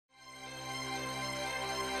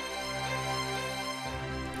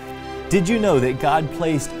Did you know that God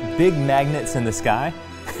placed big magnets in the sky?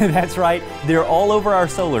 That's right, they're all over our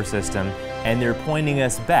solar system, and they're pointing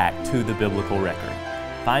us back to the biblical record.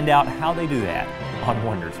 Find out how they do that on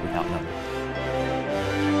Wonders Without Number.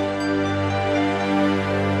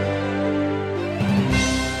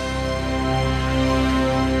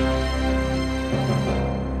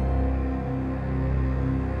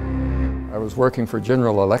 I was working for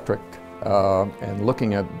General Electric and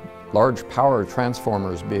looking at large power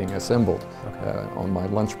transformers being assembled on my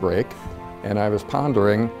lunch break, and I was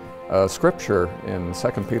pondering scripture in 2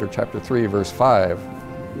 Peter chapter 3 verse 5,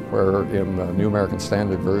 where in the New American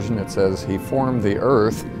Standard Version it says, "He formed the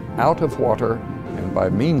earth out of water and by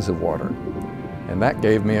means of water." And that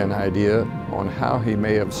gave me an idea on how he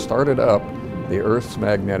may have started up the Earth's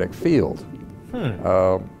magnetic field.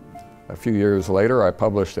 A few years later I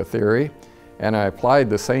published a theory, and I applied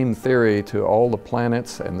the same theory to all the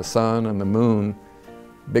planets and the sun and the moon,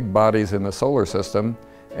 big bodies in the solar system,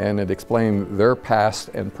 and it explained their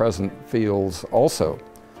past and present fields also.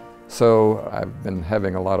 So I've been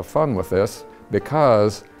having a lot of fun with this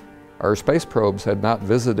because our space probes had not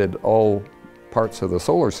visited all parts of the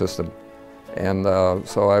solar system. And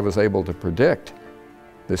so I was able to predict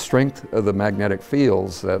the strength of the magnetic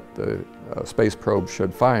fields that the space probe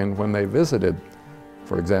should find when they visited,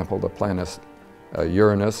 for example, the planets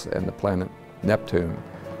Uranus and the planet Neptune.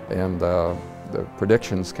 And the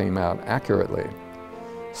predictions came out accurately.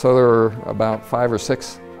 So there are about 5 or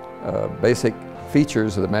 6 basic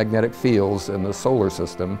features of the magnetic fields in the solar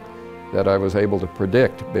system that I was able to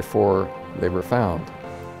predict before they were found.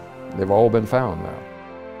 They've all been found now.